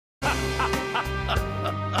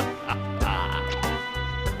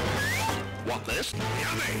Want this?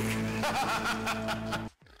 Yummy!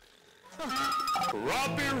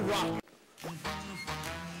 Robbie Rotten.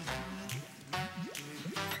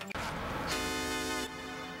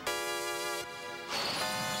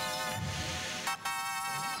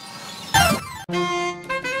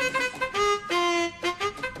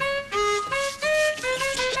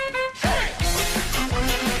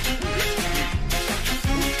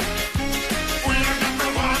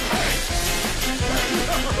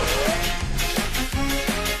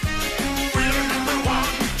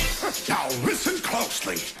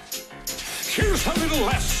 Here's a little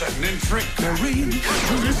lesson in trickery.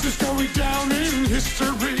 This is going down in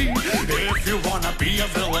history. If you wanna be a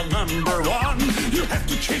villain #1, you have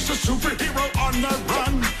to chase a superhero on the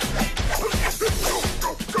run.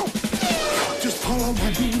 Just follow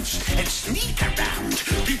my moves and sneak around.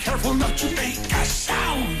 Be careful not to make a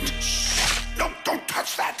sound. No, don't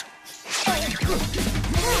touch that.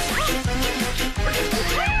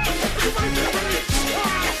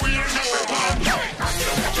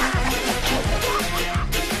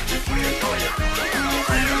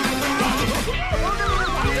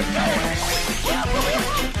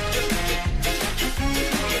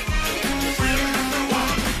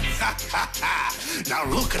 Now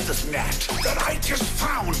look at this net that I just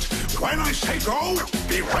found. When I say go,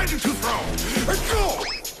 be ready to throw. Go!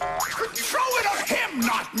 Throw it at him,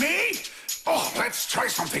 not me! Oh, let's try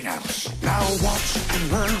something else. Now watch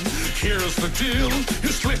and learn. Here's the deal. You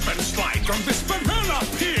slip and slide on this banana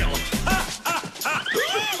peel.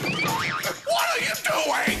 What are you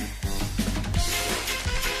doing?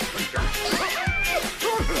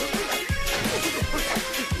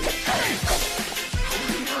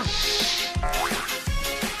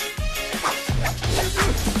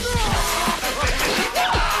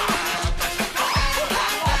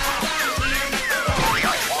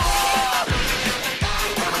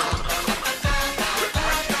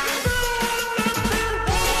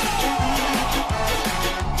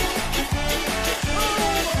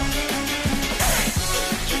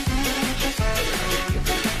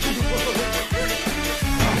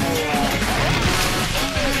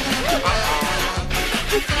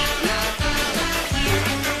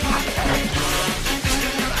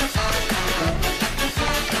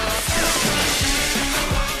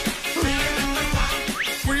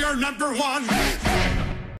 #1.